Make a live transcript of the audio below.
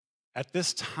At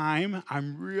this time,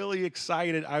 I'm really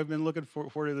excited. I've been looking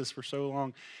forward to this for so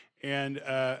long. And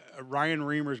Ryan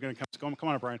Reimer is going to come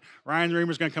on up, Ryan. Ryan Reimer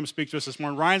is going to come speak to us this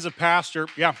morning. Ryan's a pastor.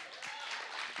 Yeah.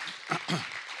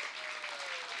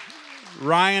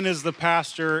 Ryan is the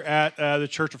pastor at the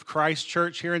Church of Christ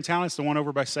Church here in town. It's the one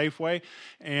over by Safeway.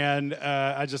 And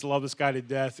I just love this guy to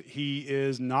death. He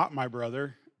is not my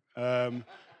brother, as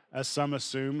some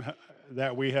assume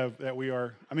that we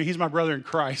are. I mean, he's my brother in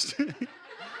Christ.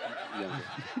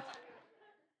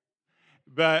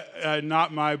 But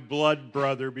not my blood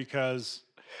brother, because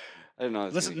I don't know.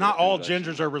 Listen, not all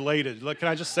gingers are related. Look, can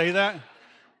I just say that?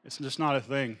 It's just not a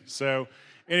thing. So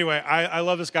anyway, I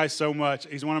love this guy so much.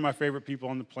 He's one of my favorite people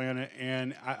on the planet,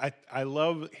 and I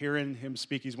love hearing him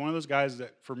speak. He's one of those guys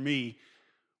that, for me,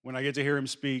 when I get to hear him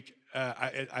speak,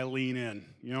 I lean in.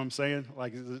 You know what I'm saying?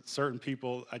 Like certain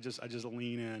people, I just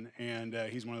lean in, and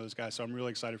he's one of those guys. So I'm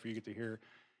really excited for you to get to hear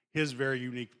his very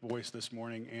unique voice this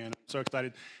morning, and I'm so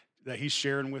excited that he's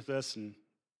sharing with us. And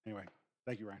anyway,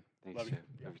 thank you, Ryan. Thanks, Love you.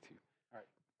 Love you too. All right.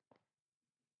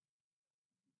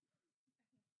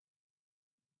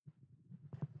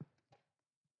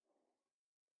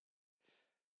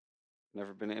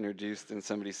 Never been introduced and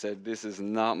somebody said, "This is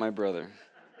not my brother."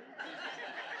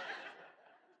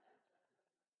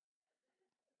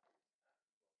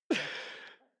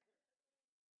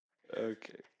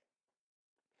 Okay.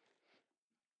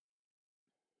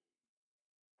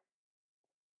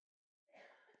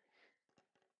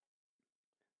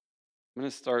 I'm going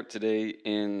to start today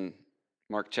in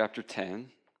Mark chapter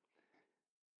 10.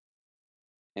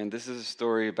 And this is a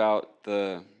story about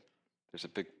there's a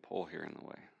big pole here in the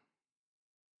way.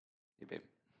 Hey, babe.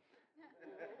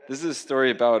 This is a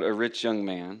story about a rich young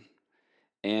man.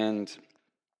 And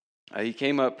he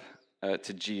came up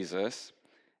to Jesus.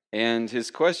 And his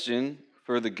question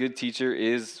for the good teacher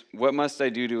is, "What must I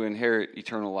do to inherit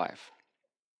eternal life?"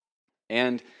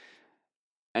 And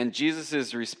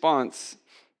Jesus' response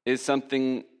is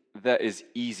something that is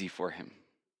easy for him.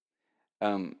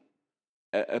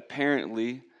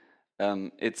 Apparently,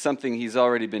 it's something he's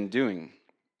already been doing.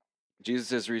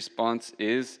 Jesus' response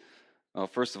is, well,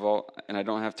 first of all, and I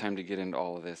don't have time to get into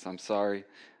all of this, I'm sorry,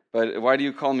 but why do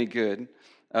you call me good?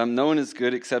 No one is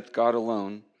good except God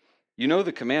alone. You know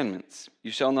the commandments.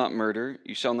 You shall not murder.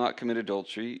 You shall not commit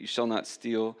adultery. You shall not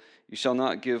steal. You shall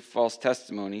not give false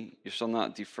testimony. You shall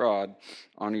not defraud.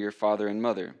 Honor your father and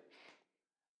mother.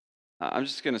 I'm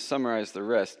just going to summarize the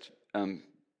rest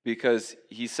because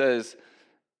he says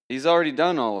he's already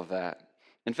done all of that.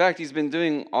 In fact, he's been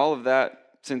doing all of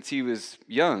that since he was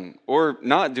young, or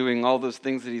not doing all those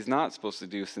things that he's not supposed to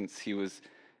do since he was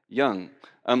young.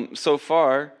 So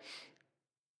far,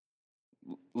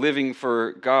 living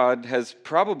for God has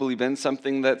probably been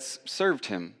something that's served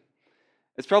him.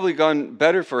 It's probably gone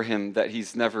better for him that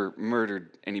he's never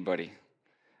murdered anybody.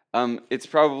 It's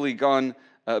probably gone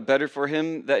better for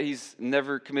him that he's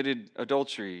never committed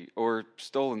adultery or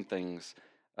stolen things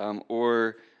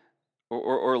or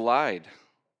lied.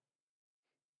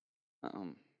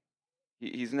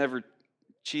 He's never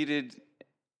cheated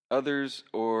others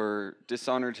or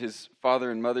dishonored his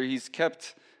father and mother. He's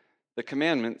kept the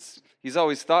commandments. He's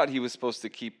always thought he was supposed to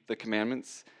keep the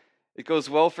commandments. It goes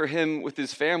well for him with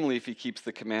his family if he keeps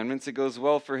the commandments. It goes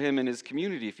well for him in his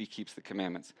community if he keeps the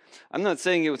commandments. I'm not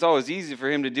saying it was always easy for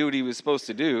him to do what he was supposed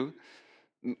to do,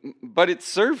 but it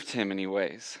served him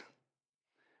anyways.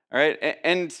 All right,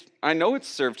 and I know it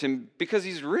served him because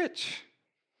he's rich.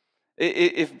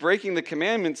 If breaking the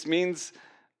commandments means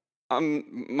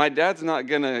my dad's not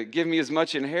going to give me as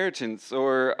much inheritance,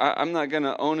 or I'm not going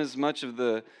to own as much of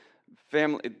the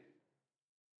family,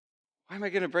 why am I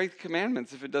going to break the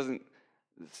commandments if it doesn't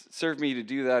serve me to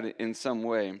do that in some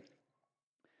way?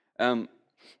 I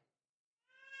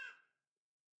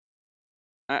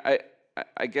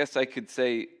guess I could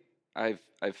say I've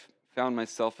found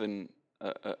myself in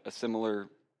a similar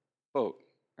boat,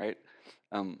 right?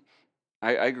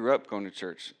 I grew up going to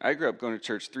church. I grew up going to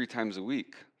church 3 times a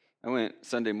week. I went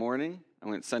Sunday morning, I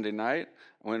went Sunday night,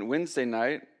 I went Wednesday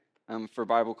night for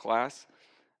Bible class,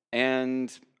 and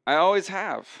I always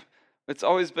have. It's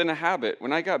always been a habit.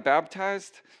 When I got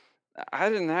baptized, I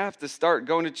didn't have to start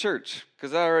going to church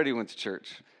because I already went to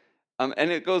church.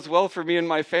 And it goes well for me and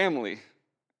my family,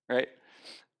 right?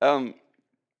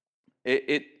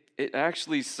 It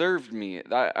actually served me.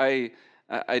 I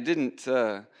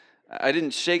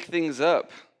didn't shake things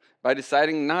up by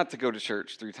deciding not to go to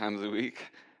church 3 times a week.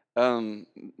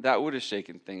 That would have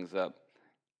shaken things up.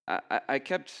 I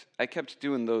kept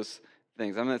doing those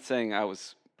things. I'm not saying I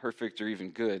was perfect or even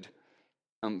good,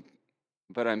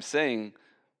 but I'm saying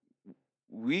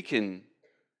we can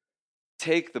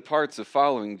take the parts of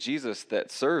following Jesus that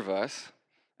serve us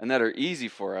and that are easy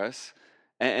for us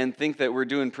and think that we're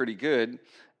doing pretty good,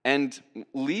 and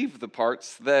leave the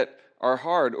parts that are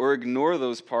hard, or ignore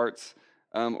those parts,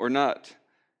 or not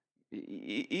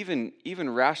even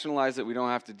rationalize that we don't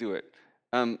have to do it.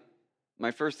 My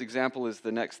first example is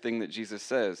the next thing that Jesus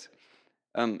says.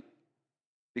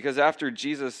 Because after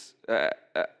Jesus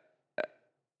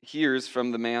hears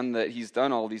from the man that he's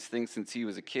done all these things since he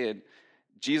was a kid,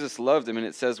 Jesus loved him, and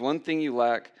it says, "One thing you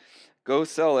lack, go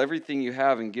sell everything you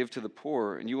have and give to the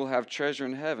poor, and you will have treasure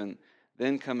in heaven.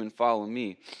 Then come and follow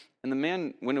me." And the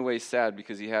man went away sad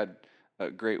because he had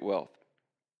great wealth.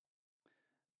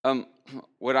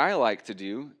 What I like to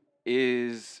do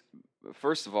is,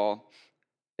 first of all,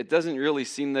 it doesn't really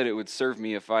seem that it would serve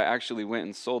me if I actually went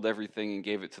and sold everything and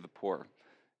gave it to the poor,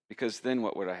 because then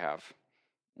what would I have?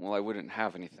 Well, I wouldn't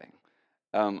have anything.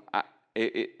 I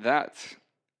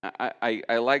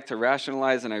like to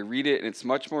rationalize, and I read it, and it's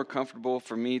much more comfortable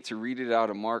for me to read it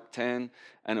out of Mark 10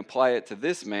 and apply it to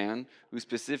this man who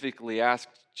specifically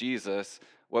asked Jesus,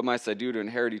 "What must I do to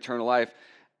inherit eternal life?"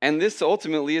 And this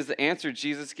ultimately is the answer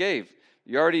Jesus gave.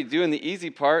 You're already doing the easy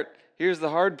part. Here's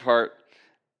the hard part.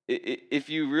 If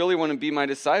you really want to be my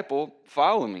disciple,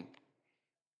 follow me.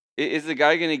 Is the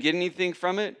guy going to get anything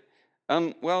from it?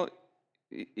 Well,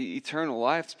 eternal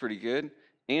life's pretty good.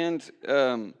 And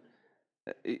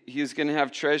he's going to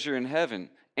have treasure in heaven.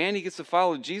 And he gets to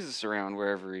follow Jesus around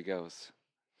wherever he goes.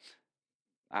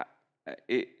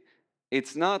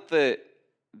 It's not that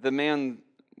the man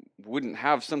wouldn't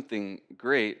have something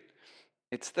great.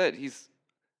 It's that he's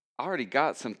already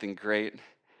got something great.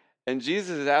 And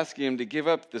Jesus is asking him to give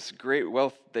up this great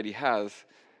wealth that he has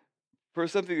for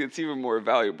something that's even more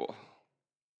valuable.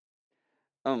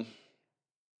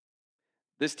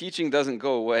 This teaching doesn't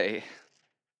go away.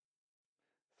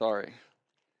 Sorry.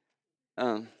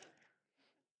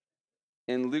 In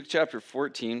Luke chapter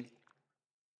 14,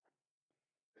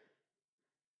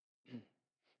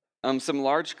 some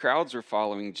large crowds were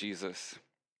following Jesus.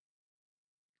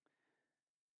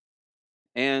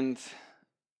 And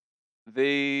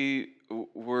they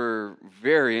were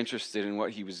very interested in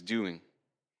what he was doing.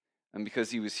 And because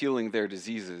he was healing their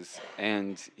diseases,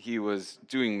 and he was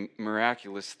doing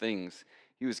miraculous things.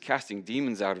 He was casting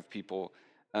demons out of people.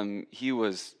 He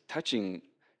was touching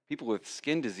people with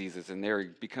skin diseases, and they were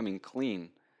becoming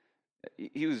clean.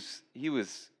 He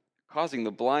was causing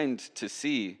the blind to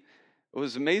see. It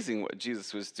was amazing what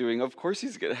Jesus was doing. Of course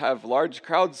he's going to have large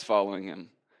crowds following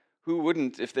him. Who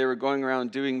wouldn't if they were going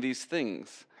around doing these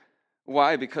things?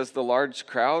 Why? Because the large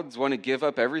crowds want to give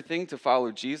up everything to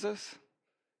follow Jesus?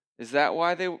 Is that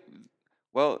why they...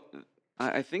 Well,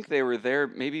 I think they were there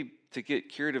maybe to get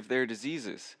cured of their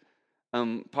diseases.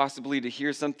 Possibly to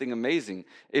hear something amazing.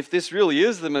 If this really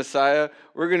is the Messiah,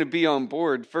 we're going to be on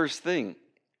board first thing.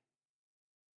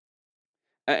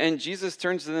 And Jesus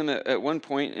turns to them at one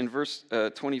point in verse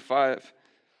 25,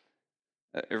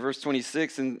 or verse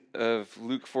 26 of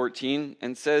Luke 14,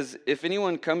 and says, "If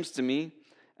anyone comes to me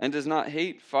and does not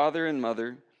hate father and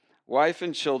mother, wife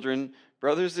and children,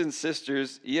 brothers and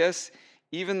sisters, yes,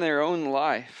 even their own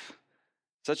life,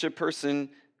 such a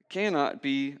person cannot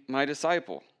be my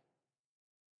disciple."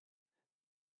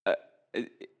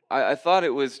 I thought it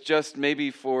was just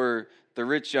maybe for the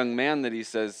rich young man that he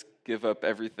says, give up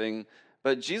everything.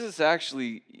 But Jesus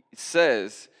actually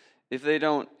says, if they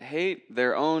don't hate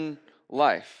their own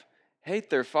life, hate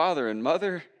their father and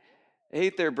mother,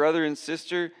 hate their brother and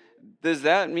sister, does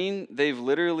that mean they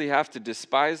literally have to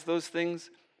despise those things?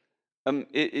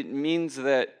 It means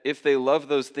that if they love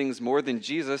those things more than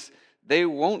Jesus, they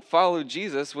won't follow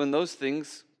Jesus when those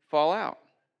things fall out.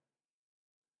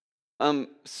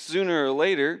 Sooner or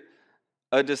later,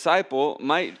 a disciple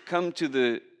might come to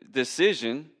the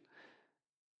decision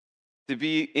to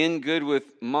be in good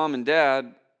with mom and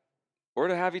dad, or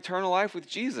to have eternal life with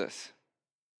Jesus.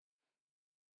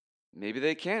 Maybe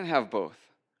they can't have both.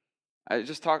 I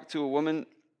just talked to a woman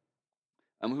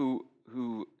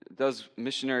who does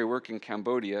missionary work in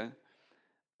Cambodia,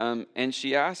 and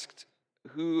she asked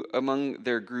who among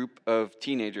their group of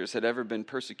teenagers had ever been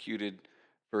persecuted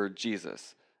for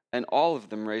Jesus. And all of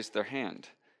them raised their hand,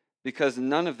 because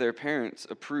none of their parents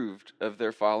approved of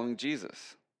their following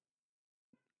Jesus.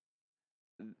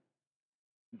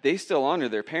 They still honor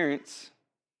their parents.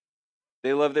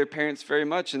 They love their parents very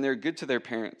much, and they're good to their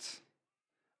parents.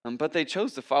 But they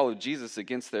chose to follow Jesus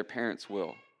against their parents'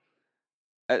 will.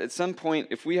 At some point,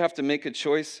 if we have to make a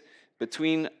choice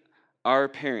between our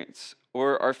parents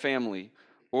or our family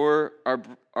or our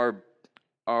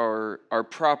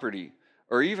property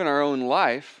or even our own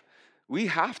life, we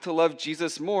have to love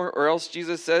Jesus more, or else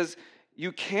Jesus says,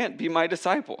 you can't be my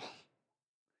disciple.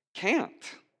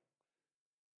 Can't.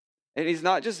 And he's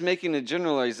not just making a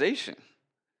generalization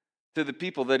to the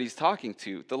people that he's talking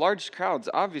to. The large crowds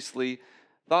obviously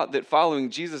thought that following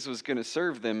Jesus was going to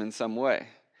serve them in some way.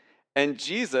 And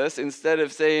Jesus, instead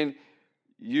of saying,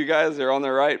 you guys are on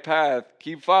the right path,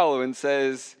 keep following,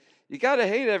 says, you got to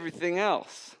hate everything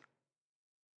else.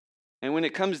 And when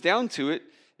it comes down to it,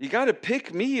 you got to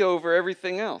pick me over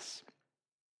everything else.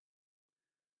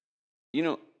 You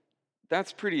know,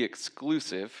 that's pretty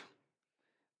exclusive.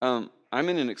 I'm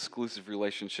in an exclusive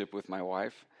relationship with my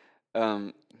wife.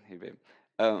 Hey, babe.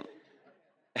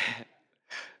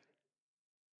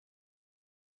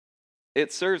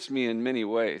 It serves me in many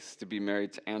ways to be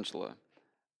married to Angela.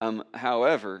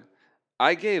 However,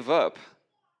 I gave up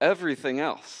everything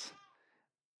else.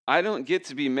 I don't get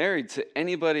to be married to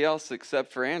anybody else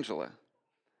except for Angela.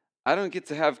 I don't get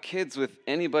to have kids with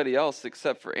anybody else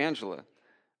except for Angela.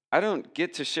 I don't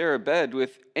get to share a bed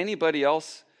with anybody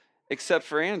else except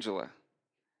for Angela.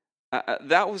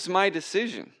 That was my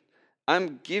decision.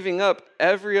 I'm giving up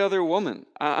every other woman.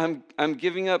 I'm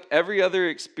giving up every other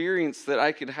experience that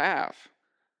I could have.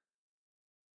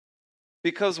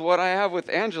 Because what I have with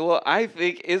Angela, I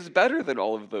think, is better than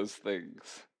all of those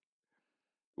things.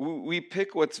 We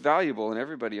pick what's valuable, and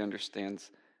everybody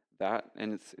understands that,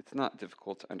 and it's not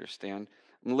difficult to understand.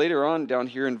 And later on, down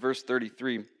here in verse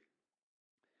 33,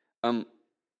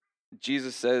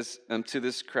 Jesus says to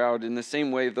this crowd, in the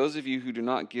same way, those of you who do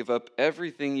not give up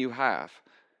everything you have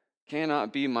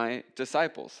cannot be my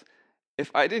disciples.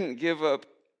 If I didn't give up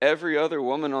every other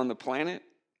woman on the planet,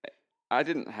 I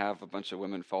didn't have a bunch of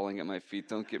women falling at my feet,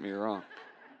 don't get me wrong.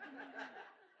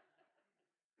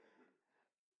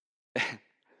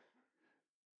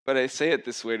 But I say it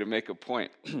this way to make a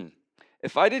point.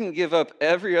 If I didn't give up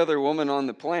every other woman on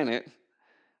the planet,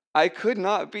 I could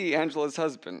not be Angela's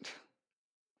husband.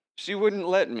 She wouldn't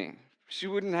let me. She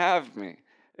wouldn't have me.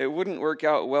 It wouldn't work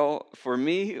out well for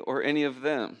me or any of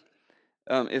them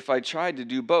if I tried to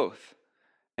do both.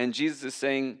 And Jesus is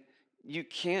saying, you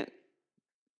can't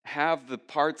have the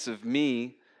parts of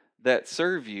me that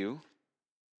serve you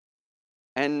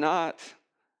and not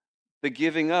the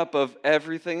giving up of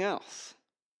everything else.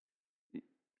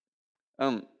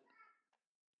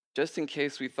 Just in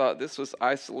case we thought this was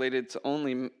isolated to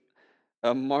only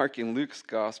Mark and Luke's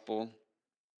gospel,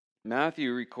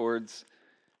 Matthew records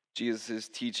Jesus'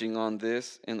 teaching on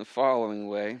this in the following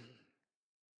way.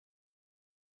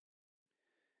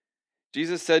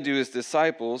 Jesus said to his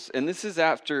disciples, and this is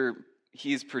after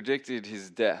he's predicted his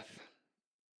death.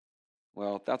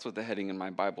 Well, that's what the heading in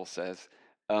my Bible says.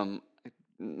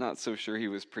 Not so sure he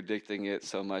was predicting it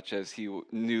so much as he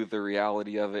knew the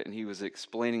reality of it, and he was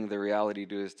explaining the reality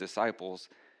to his disciples.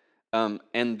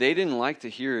 And they didn't like to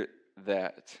hear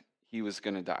that he was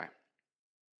going to die.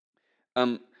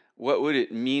 What would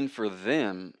it mean for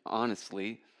them,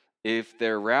 honestly, if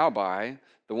their rabbi,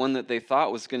 the one that they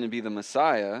thought was going to be the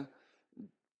Messiah,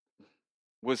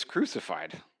 was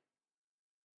crucified?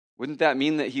 Wouldn't that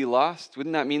mean that he lost?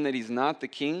 Wouldn't that mean that he's not the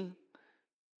king?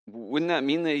 Wouldn't that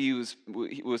mean that he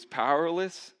was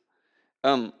powerless?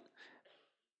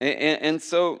 And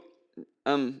so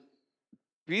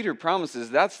Peter promises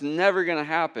that's never going to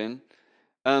happen.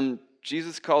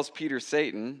 Jesus calls Peter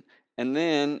Satan, and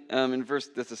then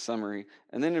that's a summary.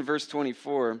 And then in verse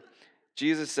 24,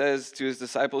 Jesus says to his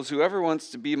disciples, whoever wants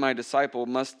to be my disciple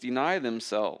must deny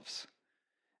themselves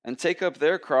and take up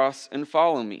their cross and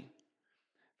follow me.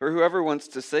 For whoever wants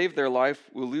to save their life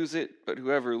will lose it, but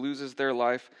whoever loses their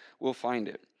life will find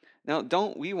it. Now,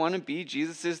 don't we want to be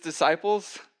Jesus'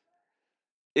 disciples?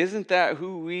 Isn't that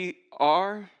who we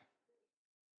are?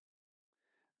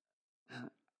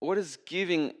 What does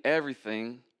giving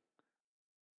everything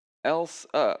else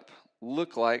up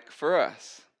look like for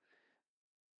us?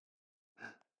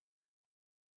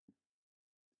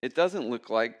 It doesn't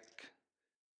look like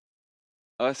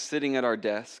us sitting at our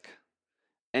desk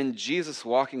and Jesus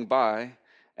walking by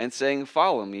and saying,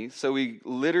 follow me. So we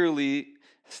literally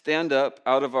stand up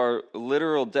out of our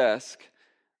literal desk,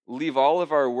 leave all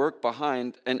of our work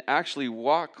behind, and actually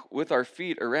walk with our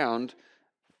feet around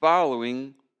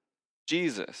following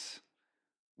Jesus.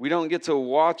 We don't get to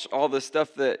watch all the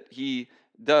stuff that he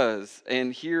does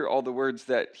and hear all the words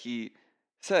that he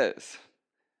says.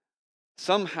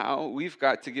 Somehow we've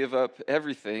got to give up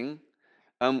everything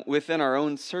within our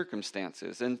own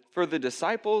circumstances. And for the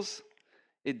disciples,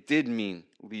 it did mean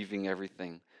leaving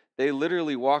everything. They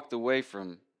literally walked away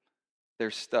from their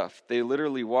stuff. They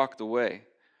literally walked away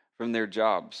from their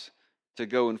jobs to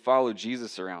go and follow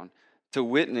Jesus around, to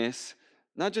witness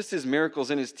not just his miracles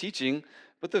and his teaching,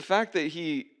 but the fact that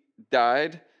he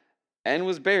died and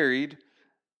was buried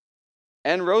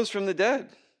and rose from the dead.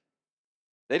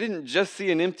 They didn't just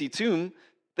see an empty tomb,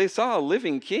 they saw a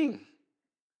living king.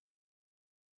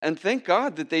 And thank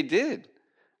God that they did.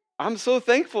 I'm so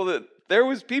thankful that there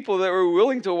was people that were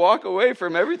willing to walk away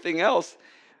from everything else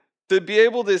to be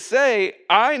able to say,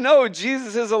 I know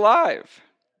Jesus is alive.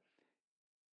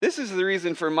 This is the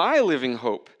reason for my living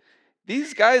hope.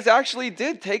 These guys actually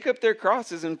did take up their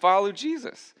crosses and follow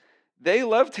Jesus. They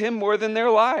loved him more than their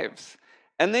lives.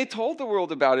 And they told the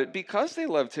world about it because they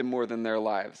loved him more than their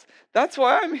lives. That's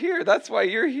why I'm here. That's why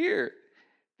you're here.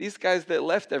 These guys that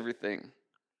left everything.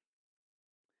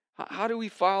 How do we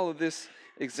follow this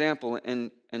example,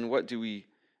 and what do we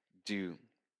do?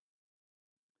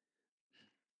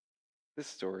 This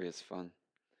story is fun.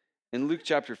 In Luke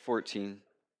chapter 14,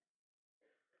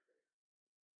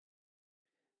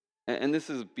 and this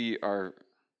is be the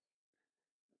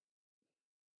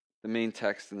main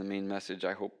text and the main message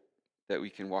I hope that we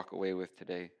can walk away with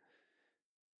today.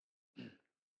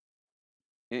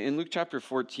 In Luke chapter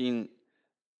 14,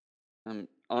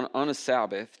 on a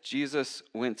Sabbath, Jesus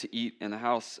went to eat in the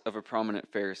house of a prominent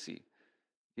Pharisee.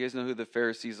 You guys know who the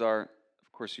Pharisees are?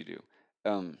 Of course you do.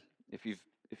 If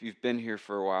you've been here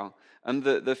for a while,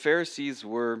 the Pharisees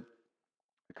were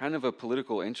kind of a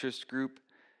political interest group.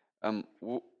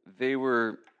 They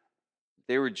were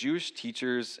Jewish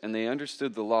teachers, and they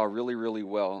understood the law really, really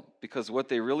well, because what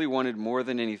they really wanted more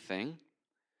than anything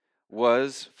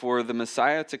was for the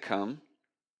Messiah to come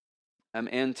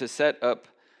and to set up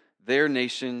their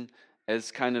nation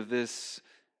as kind of this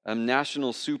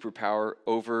national superpower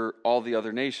over all the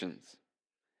other nations.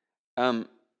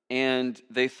 And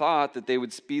they thought that they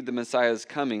would speed the Messiah's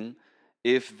coming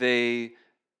if they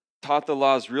taught the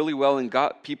laws really well and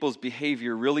got people's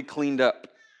behavior really cleaned up.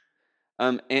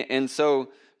 And so,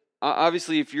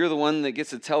 obviously, if you're the one that gets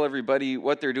to tell everybody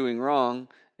what they're doing wrong,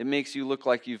 it makes you look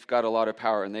like you've got a lot of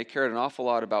power. And they cared an awful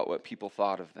lot about what people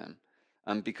thought of them,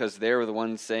 because they were the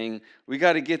ones saying, we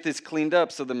got to get this cleaned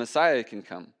up so the Messiah can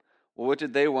come. Well, what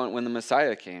did they want when the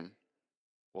Messiah came?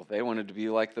 Well, they wanted to be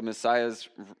like the Messiah's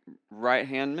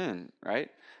right-hand men, right?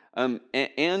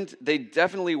 And they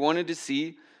definitely wanted to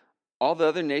see all the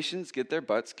other nations get their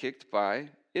butts kicked by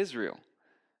Israel.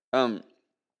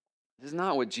 This is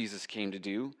not what Jesus came to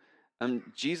do.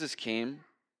 Jesus came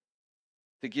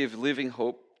to give living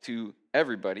hope to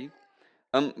everybody.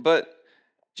 But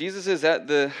Jesus is at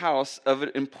the house of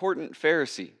an important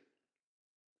Pharisee.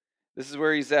 This is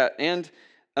where he's at. And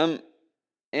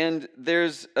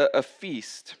there's a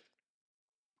feast.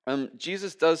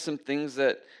 Jesus does some things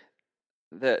that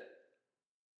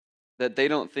they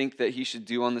don't think that he should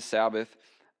do on the Sabbath.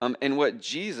 And what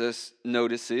Jesus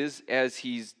notices as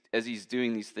he's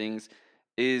doing these things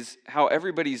is how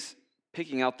everybody's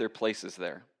picking out their places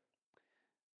there.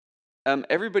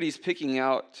 Everybody's picking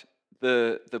out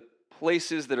the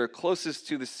places that are closest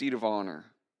to the seat of honor,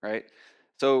 right?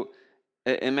 So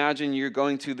imagine you're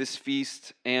going to this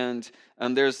feast, and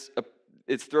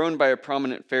it's thrown by a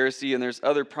prominent Pharisee, and there's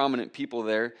other prominent people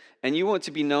there, and you want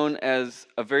to be known as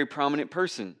a very prominent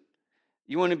person.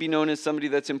 You want to be known as somebody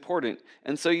that's important.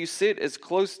 And so you sit as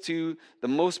close to the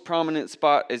most prominent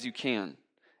spot as you can.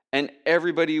 And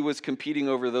everybody was competing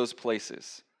over those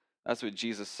places. That's what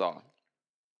Jesus saw.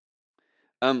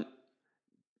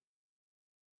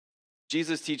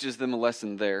 Jesus teaches them a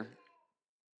lesson there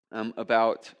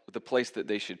about the place that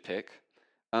they should pick.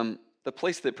 The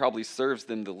place that probably serves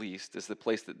them the least is the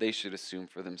place that they should assume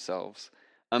for themselves.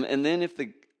 And then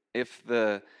if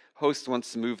the host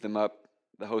wants to move them up,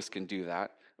 the host can do that.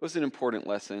 It was an important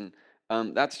lesson.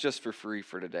 That's just for free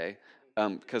for today,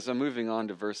 because I'm moving on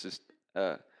to verses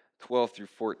 12 through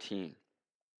 14.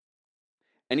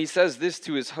 And he says this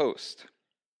to his host: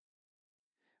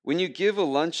 when you give a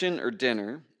luncheon or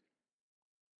dinner,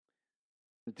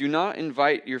 do not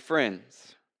invite your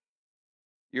friends,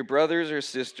 your brothers or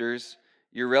sisters,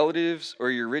 your relatives, or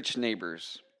your rich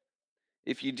neighbors.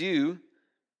 If you do,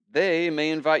 they may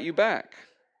invite you back,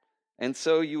 and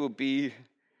so you will be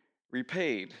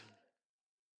repaid.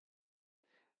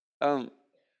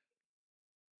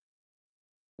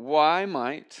 Why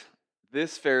might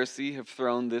this Pharisee have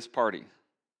thrown this party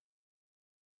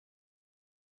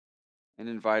and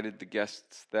invited the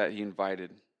guests that he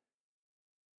invited?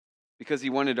 Because he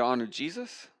wanted to honor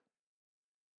Jesus?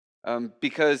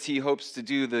 Because he hopes to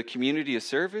do the community a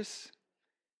service?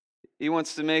 He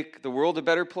wants to make the world a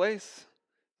better place?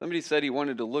 Somebody said he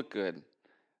wanted to look good.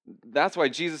 That's why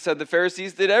Jesus said the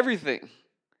Pharisees did everything.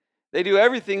 They do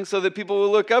everything so that people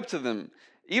will look up to them.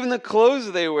 Even the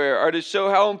clothes they wear are to show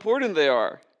how important they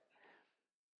are.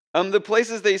 The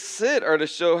places they sit are to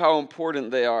show how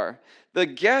important they are. The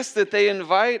guests that they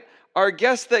invite are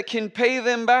guests that can pay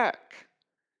them back.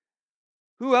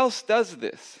 Who else does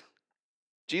this?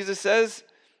 Jesus says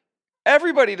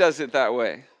everybody does it that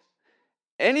way.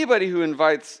 Anybody who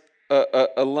invites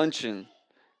a luncheon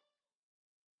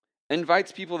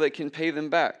invites people that can pay them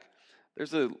back.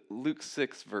 There's a Luke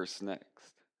 6 verse next.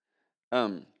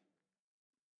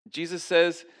 Jesus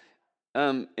says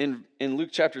in Luke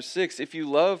chapter 6, if you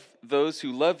love those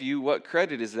who love you, what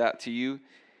credit is that to you?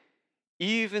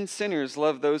 Even sinners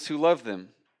love those who love them.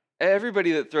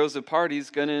 Everybody that throws a party is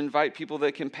going to invite people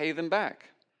that can pay them back.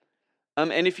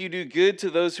 And if you do good to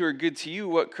those who are good to you,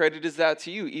 what credit is that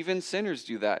to you? Even sinners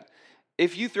do that.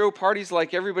 If you throw parties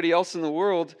like everybody else in the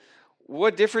world,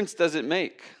 what difference does it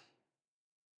make?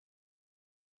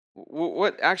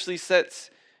 What actually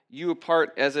sets you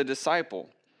apart as a disciple?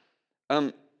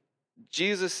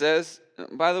 Jesus says,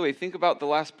 by the way, think about the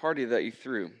last party that you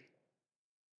threw.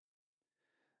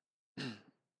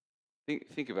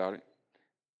 Think about it.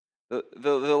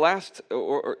 The last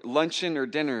or luncheon or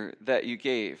dinner that you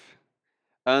gave,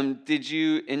 did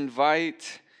you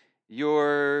invite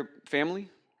your family?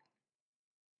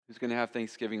 Who's going to have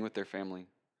Thanksgiving with their family?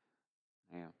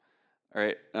 Yeah. All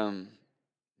right.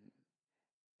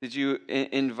 Did you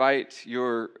invite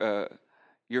your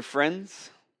friends?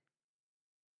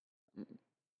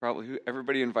 Probably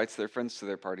everybody invites their friends to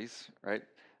their parties, right?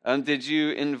 Did you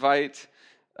invite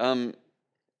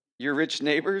your rich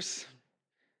neighbors,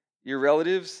 your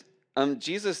relatives?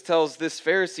 Jesus tells this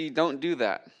Pharisee, don't do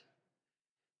that.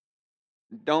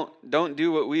 Don't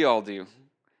do what we all do.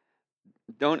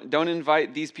 Don't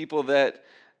invite these people that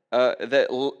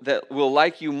will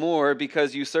like you more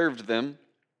because you served them.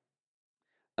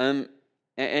 And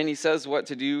he says what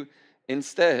to do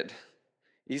instead.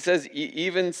 He says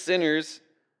even sinners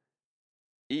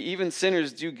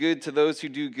do good to those who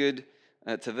do good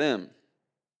to them.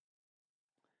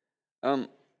 In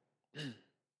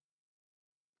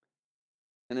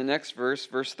the next verse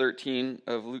 13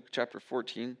 of Luke chapter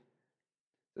 14,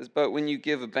 says, but when you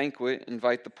give a banquet,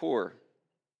 invite the poor,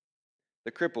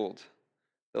 the crippled,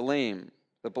 the lame,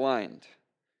 the blind,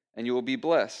 and you will be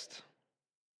blessed.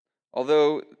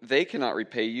 Although they cannot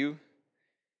repay you,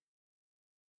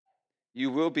 you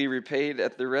will be repaid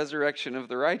at the resurrection of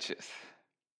the righteous.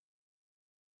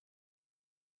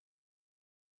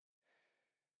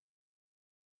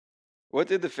 What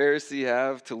did the Pharisee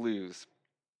have to lose?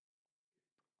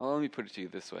 Well, let me put it to you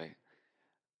this way.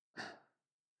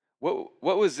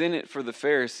 What was in it for the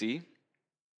Pharisee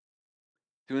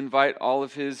to invite all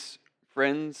of his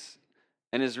friends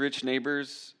and his rich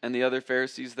neighbors and the other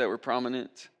Pharisees that were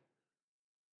prominent?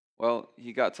 Well,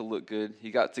 he got to look good. He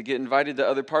got to get invited to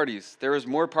other parties. There was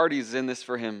more parties in this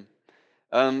for him.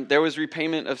 There was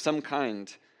repayment of some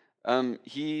kind.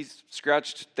 He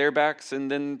scratched their backs, and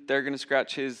then they're going to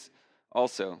scratch his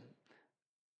also.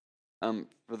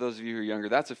 For those of you who are younger,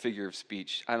 that's a figure of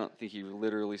speech. I don't think he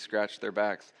literally scratched their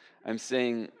backs. I'm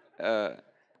saying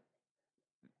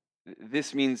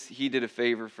this means he did a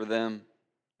favor for them.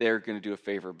 They're going to do a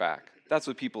favor back. That's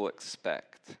what people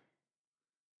expect.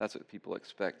 That's what people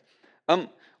expect.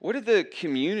 What did the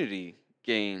community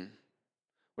gain?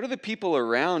 What do the people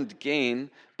around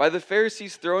gain by the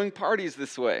Pharisees throwing parties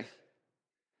this way?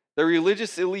 The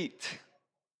religious elite.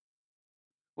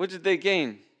 What did they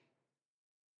gain?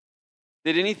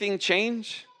 Did anything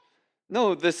change?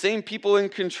 No, the same people in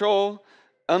control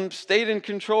stayed in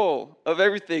control of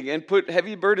everything and put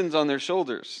heavy burdens on their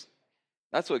shoulders.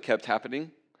 That's what kept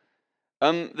happening.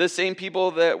 The same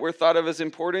people that were thought of as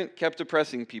important kept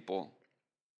oppressing people.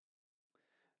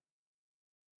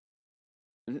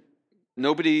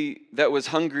 Nobody that was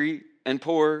hungry and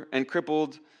poor and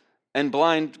crippled and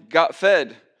blind got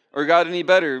fed or got any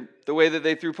better the way that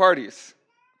they threw parties.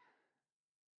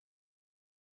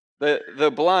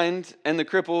 The blind and the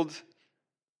crippled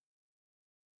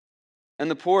and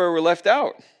the poor were left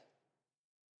out.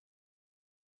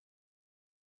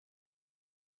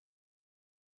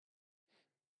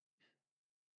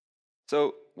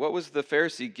 So what was the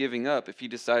Pharisee giving up if he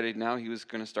decided now he was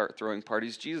going to start throwing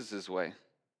parties Jesus' way?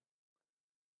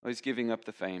 Well, he's giving up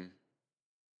the fame.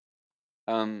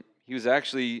 He was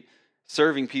actually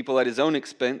serving people at his own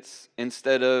expense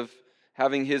instead of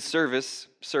having his service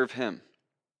serve him.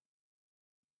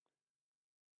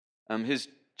 His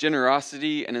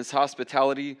generosity and his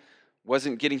hospitality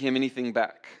wasn't getting him anything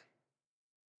back.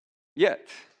 Yet,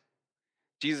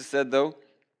 Jesus said, though,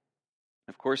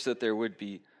 of course, that there would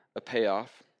be a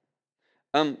payoff.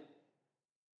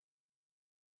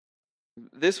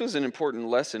 This was an important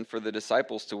lesson for the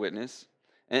disciples to witness.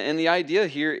 And the idea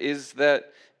here is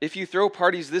that if you throw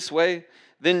parties this way,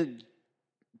 then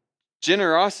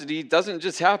Generosity doesn't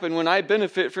just happen when I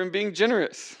benefit from being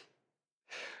generous.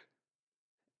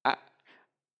 I,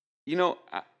 you know,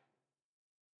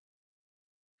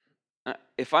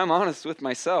 if I'm honest with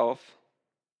myself,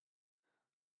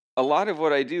 a lot of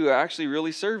what I do actually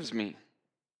really serves me.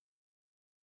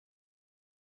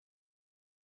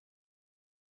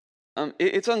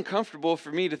 It's uncomfortable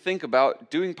for me to think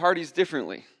about doing parties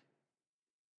differently.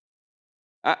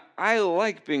 I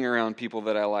like being around people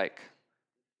that I like.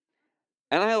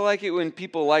 And I like it when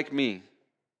people like me.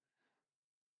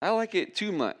 I like it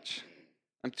too much.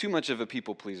 I'm too much of a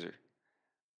people pleaser.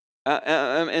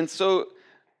 And so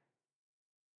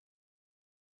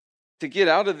to get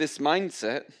out of this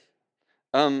mindset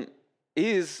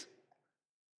is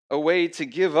a way to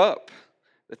give up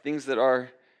the things that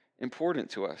are important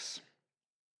to us.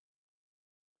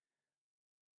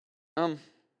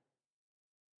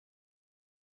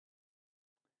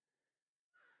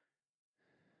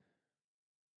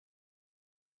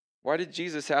 Why did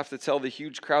Jesus have to tell the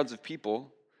huge crowds of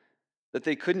people that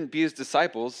they couldn't be his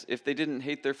disciples if they didn't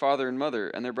hate their father and mother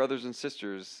and their brothers and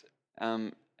sisters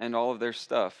and all of their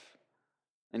stuff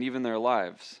and even their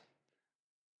lives?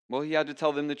 Well, he had to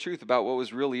tell them the truth about what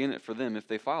was really in it for them if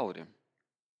they followed him.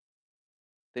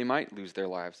 They might lose their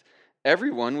lives.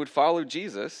 Everyone would follow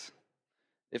Jesus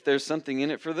if there's something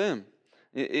in it for them.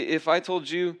 If I told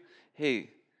you,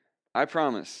 hey, I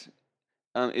promise,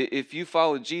 if you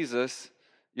follow Jesus,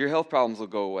 your health problems will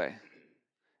go away.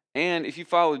 And if you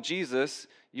follow Jesus,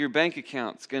 your bank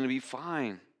account's going to be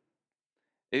fine.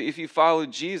 If you follow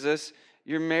Jesus,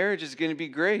 your marriage is going to be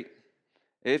great.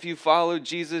 If you follow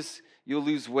Jesus, you'll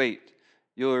lose weight.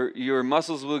 Your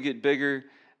muscles will get bigger,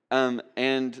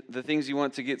 and the things you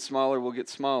want to get smaller will get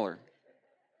smaller.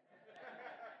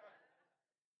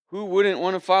 Who wouldn't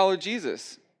want to follow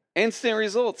Jesus? Instant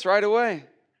results right away.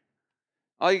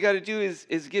 All you got to do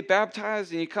is get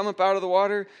baptized, and you come up out of the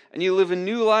water, and you live a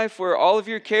new life where all of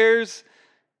your cares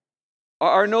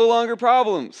are no longer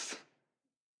problems.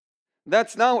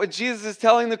 That's not what Jesus is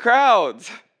telling the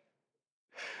crowds.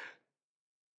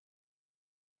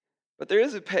 But there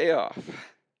is a payoff.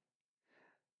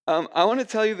 I want to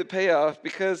tell you the payoff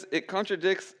because it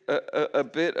contradicts a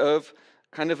bit of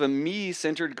kind of a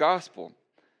me-centered gospel.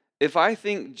 If I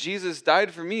think Jesus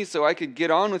died for me so I could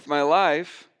get on with my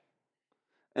life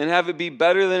and have it be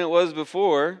better than it was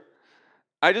before,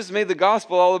 I just made the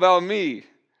gospel all about me.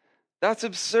 That's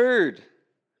absurd.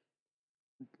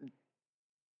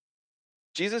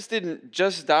 Jesus didn't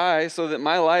just die so that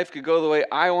my life could go the way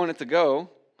I want it to go.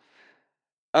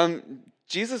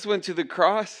 Jesus went to the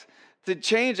cross to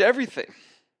change everything.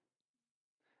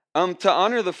 To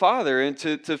honor the Father and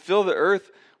to fill the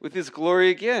earth with his glory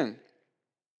again.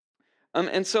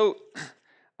 And so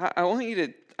I want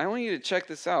you to check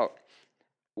this out.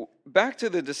 Back to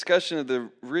the discussion of the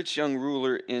rich young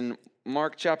ruler in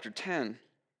Mark chapter 10.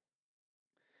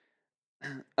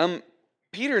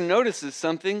 Peter notices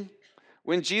something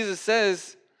when Jesus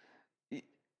says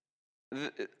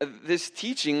this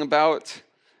teaching about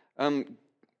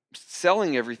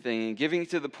selling everything and giving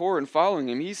to the poor and following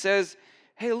him. He says,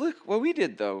 hey, look what we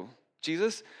did though,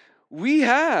 Jesus. We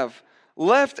have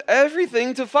left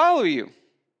everything to follow you.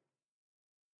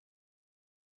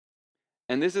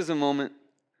 And this is a moment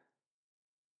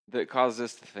that causes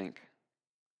us to think.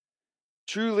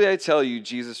 Truly I tell you,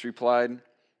 Jesus replied.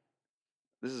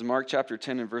 This is Mark chapter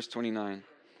 10 and verse 29.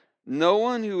 No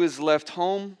one who has left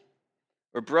home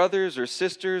or brothers or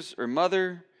sisters or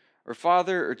mother or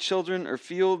father or children or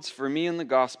fields for me in the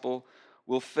gospel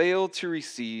will fail to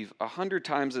receive 100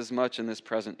 times as much in this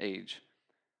present age.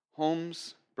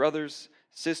 Homes, brothers,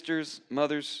 sisters,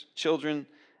 mothers, children,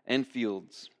 and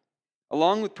fields,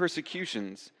 along with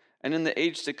persecutions, and in the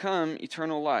age to come,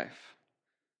 eternal life.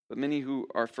 But many who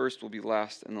are first will be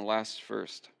last, and the last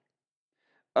first.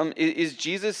 Is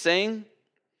Jesus saying,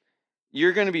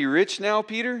 you're going to be rich now,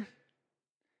 Peter?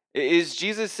 Is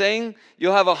Jesus saying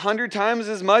you'll have 100 times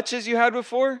as much as you had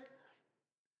before?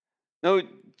 No,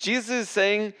 Jesus is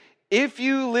saying, if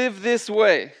you live this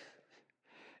way,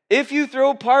 if you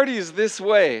throw parties this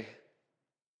way,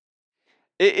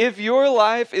 if your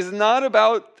life is not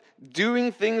about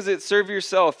doing things that serve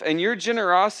yourself and your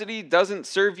generosity doesn't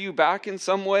serve you back in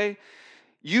some way,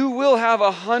 you will have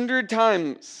 100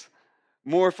 times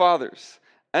more fathers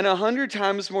and 100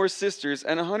 times more sisters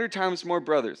and 100 times more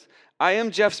brothers. I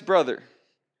am Jeff's brother.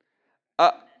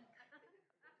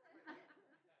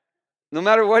 No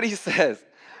matter what he says,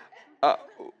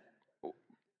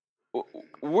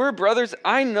 we're brothers.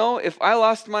 I know if I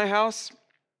lost my house,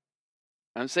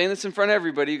 I'm saying this in front of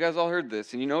everybody. You guys all heard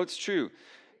this, and you know it's true.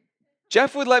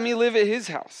 Jeff would let me live at his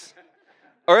house.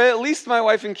 Or at least my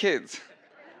wife and kids.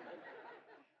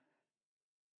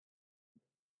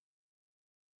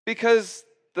 Because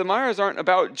the Myers aren't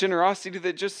about generosity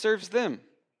that just serves them.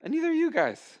 And neither are you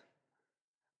guys.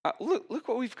 Look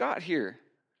what we've got here.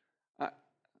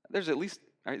 Is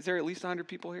there at least 100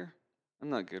 people here? I'm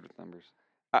not good with numbers.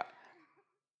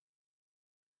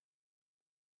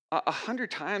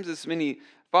 100 times as many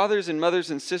fathers and mothers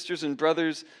and sisters and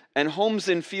brothers and homes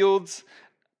and fields,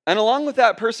 and along with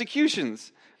that,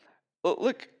 persecutions.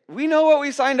 Look, we know what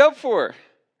we signed up for.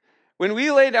 When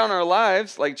we lay down our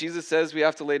lives, like Jesus says we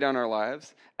have to lay down our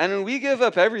lives, and when we give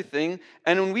up everything,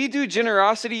 and when we do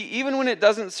generosity, even when it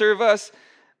doesn't serve us,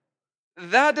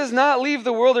 that does not leave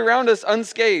the world around us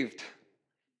unscathed.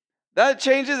 That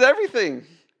changes everything.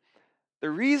 The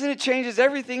reason it changes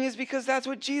everything is because that's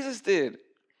what Jesus did.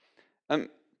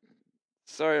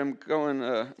 Sorry, I'm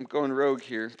going rogue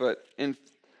here, but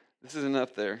this isn't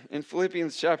up there. In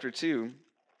Philippians chapter 2,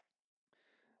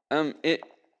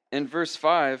 in verse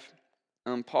 5,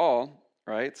 Paul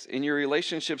writes, "In your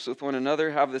relationships with one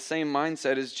another, have the same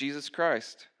mindset as Jesus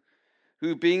Christ,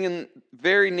 who being in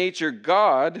very nature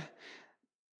God,"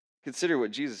 consider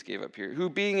what Jesus gave up here, "who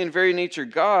being in very nature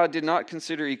God did not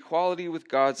consider equality with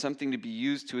God something to be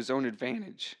used to his own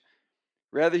advantage.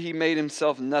 Rather, he made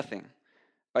himself nothing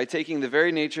by taking the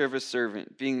very nature of a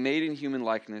servant, being made in human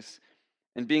likeness,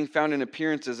 and being found in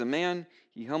appearance as a man,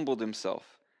 he humbled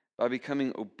himself by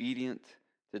becoming obedient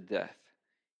to death,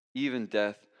 even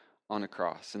death on a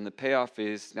cross." And the payoff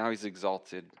is now he's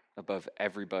exalted above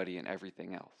everybody and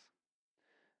everything else.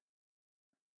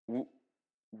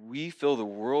 We fill the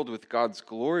world with God's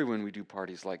glory when we do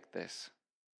parties like this.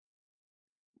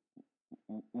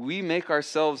 We make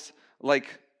ourselves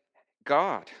like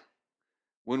God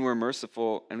when we're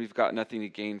merciful and we've got nothing to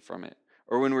gain from it,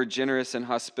 or when we're generous and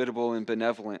hospitable and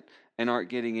benevolent and aren't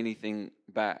getting anything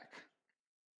back.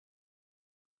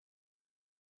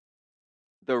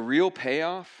 The real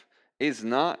payoff is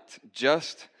not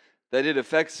just that it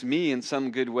affects me in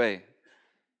some good way.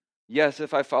 Yes,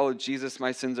 if I follow Jesus,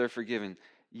 my sins are forgiven.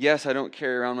 Yes, I don't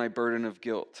carry around my burden of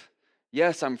guilt.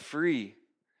 Yes, I'm free.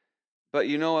 But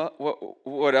you know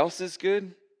what else is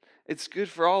good? It's good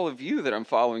for all of you that I'm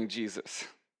following Jesus.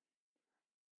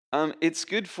 It's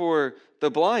good for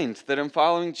the blind that I'm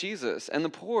following Jesus, and the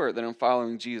poor that I'm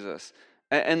following Jesus,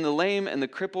 and the lame and the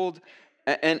crippled,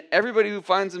 and everybody who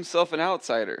finds himself an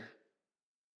outsider.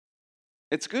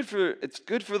 It's good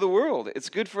for the world. It's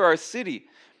good for our city.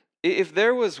 If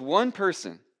there was one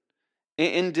person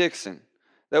in Dixon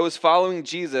that was following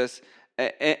Jesus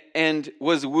and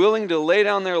was willing to lay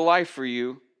down their life for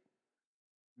you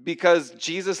because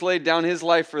Jesus laid down his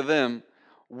life for them,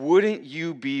 wouldn't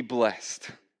you be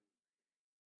blessed?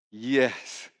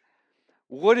 Yes.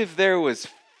 What if there was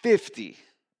 50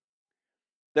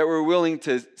 that were willing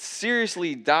to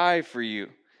seriously die for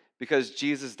you because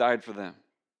Jesus died for them?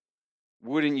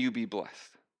 Wouldn't you be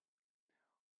blessed?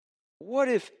 What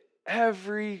if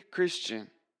every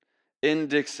Christian in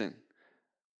Dixon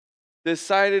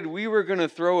decided we were going to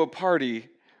throw a party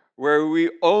where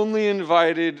we only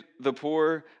invited the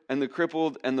poor and the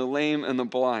crippled and the lame and the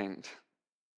blind?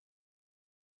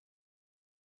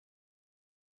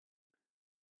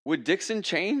 Would Dixon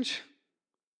change?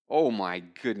 Oh my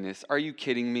goodness, are you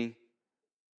kidding me?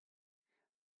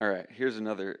 All right, here's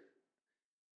another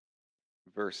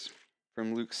verse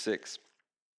from Luke 6.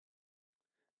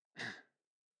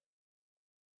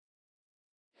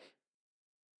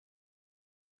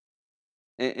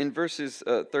 In verses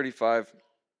 35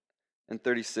 and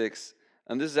 36,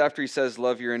 this is after he says,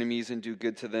 "Love your enemies and do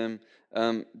good to them.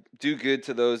 Do good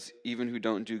to those even who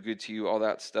don't do good to you," all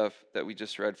that stuff that we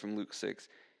just read from Luke 6.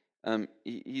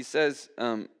 He says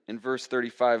in verse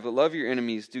 35, "But love your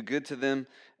enemies, do good to them,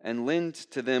 and lend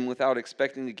to them without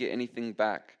expecting to get anything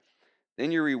back.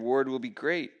 Then your reward will be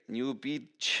great, and you will be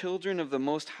children of the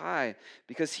Most High,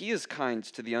 because he is kind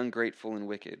to the ungrateful and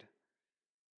wicked.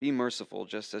 Be merciful,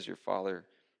 just as your Father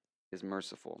is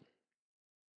merciful."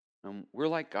 We're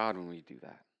like God when we do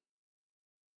that.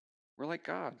 We're like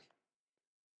God.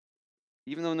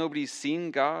 Even though nobody's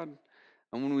seen God,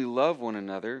 and when we love one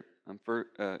another,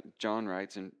 John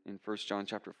writes in 1 John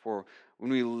chapter 4,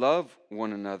 when we love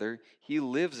one another, he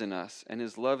lives in us, and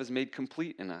his love is made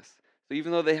complete in us. So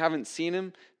even though they haven't seen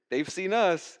him, they've seen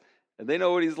us, and they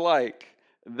know what he's like.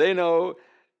 They know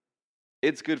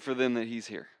it's good for them that he's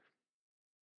here.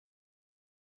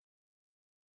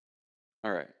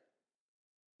 All right.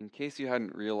 In case you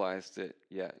hadn't realized it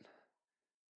yet,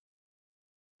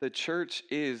 the church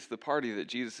is the party that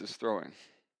Jesus is throwing.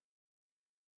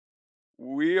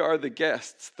 We are the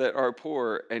guests that are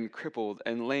poor and crippled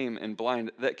and lame and blind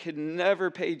that can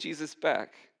never pay Jesus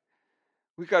back.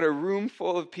 We got a room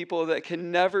full of people that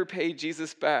can never pay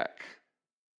Jesus back,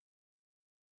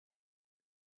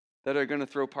 that are going to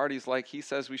throw parties like he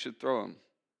says we should throw them,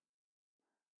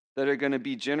 that are going to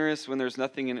be generous when there's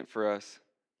nothing in it for us,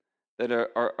 that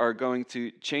are going to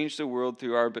change the world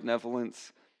through our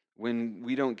benevolence when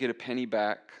we don't get a penny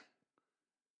back,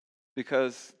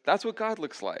 because that's what God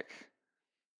looks like.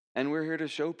 And we're here to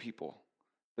show people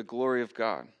the glory of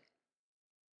God.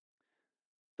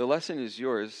 The lesson is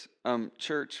yours.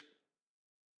 Church,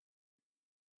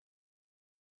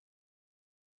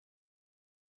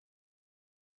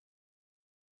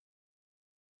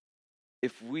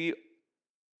 if we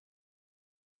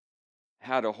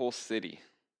had a whole city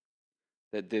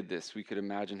that did this, we could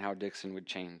imagine how Dixon would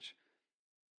change.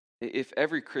 If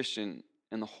every Christian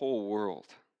in the whole world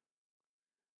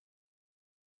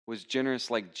was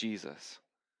generous like Jesus,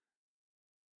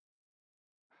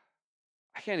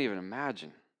 I can't even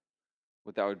imagine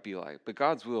what that would be like. But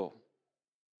God's will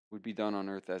would be done on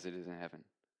earth as it is in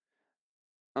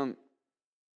heaven.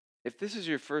 If this is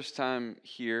your first time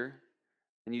here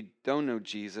and you don't know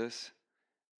Jesus,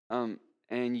 and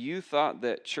you thought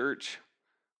that church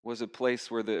was a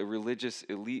place where the religious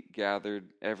elite gathered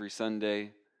every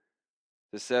Sunday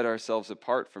to set ourselves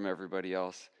apart from everybody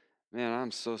else, man,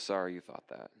 I'm so sorry you thought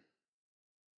that.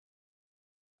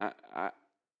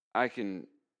 I can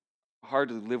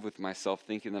hardly live with myself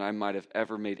thinking that I might have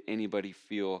ever made anybody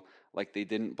feel like they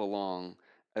didn't belong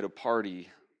at a party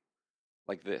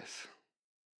like this.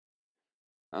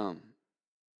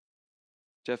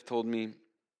 Jeff told me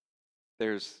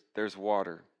there's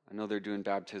water. I know they're doing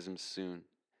baptisms soon.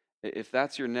 If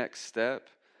that's your next step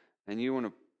and you want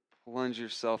to plunge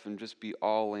yourself and just be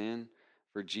all in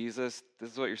for Jesus,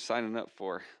 this is what you're signing up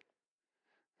for.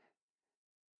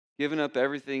 Giving up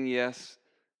everything, yes,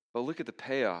 but look at the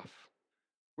payoff.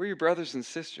 We're your brothers and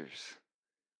sisters.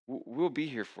 We'll be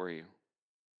here for you.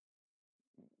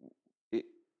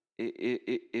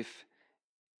 If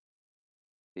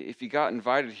you got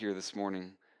invited here this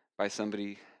morning by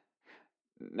somebody,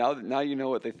 now you know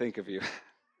what they think of you,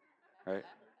 right?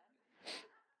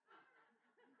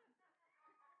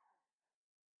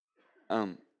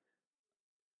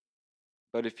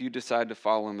 But if you decide to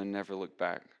follow him and never look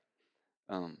back,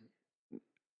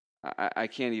 I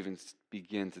can't even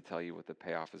begin to tell you what the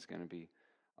payoff is going to be.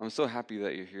 I'm so happy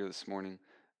that you're here this morning,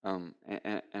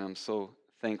 and I'm so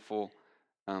thankful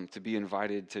to be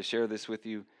invited to share this with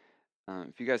you.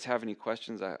 If you guys have any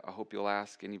questions, I hope you'll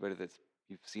ask. Anybody that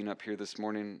you've seen up here this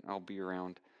morning, I'll be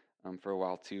around for a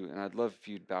while too, and I'd love if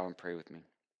you'd bow and pray with me.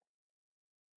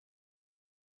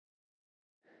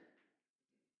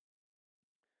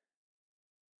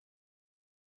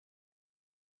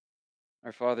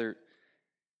 Our Father,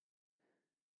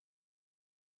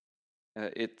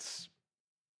 it's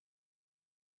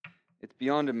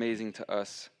beyond amazing to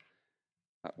us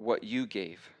what you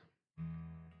gave,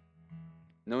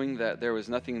 knowing that there was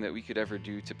nothing that we could ever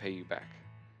do to pay you back.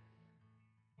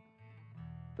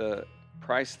 The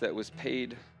price that was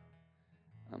paid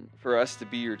for us to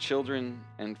be your children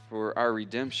and for our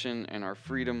redemption and our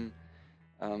freedom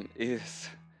is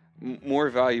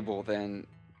more valuable than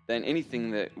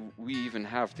anything that we even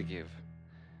have to give.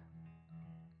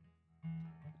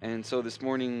 And so this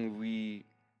morning we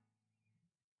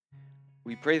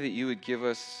pray that you would give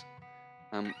us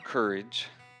courage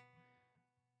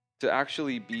to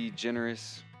actually be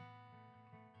generous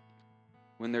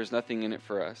when there's nothing in it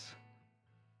for us.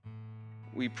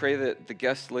 We pray that the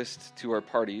guest list to our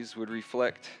parties would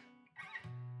reflect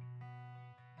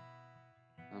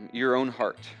your own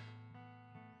heart.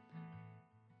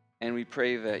 And we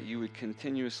pray that you would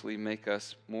continuously make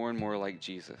us more and more like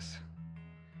Jesus.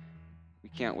 We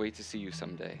can't wait to see you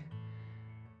someday.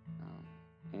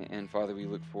 And Father, we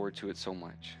look forward to it so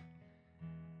much.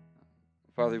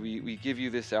 Father, we give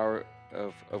you this hour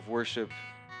of worship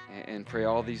and pray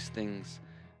all these things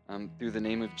through the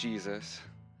name of Jesus,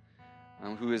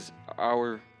 who is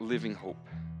our living hope.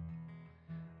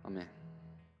 Amen.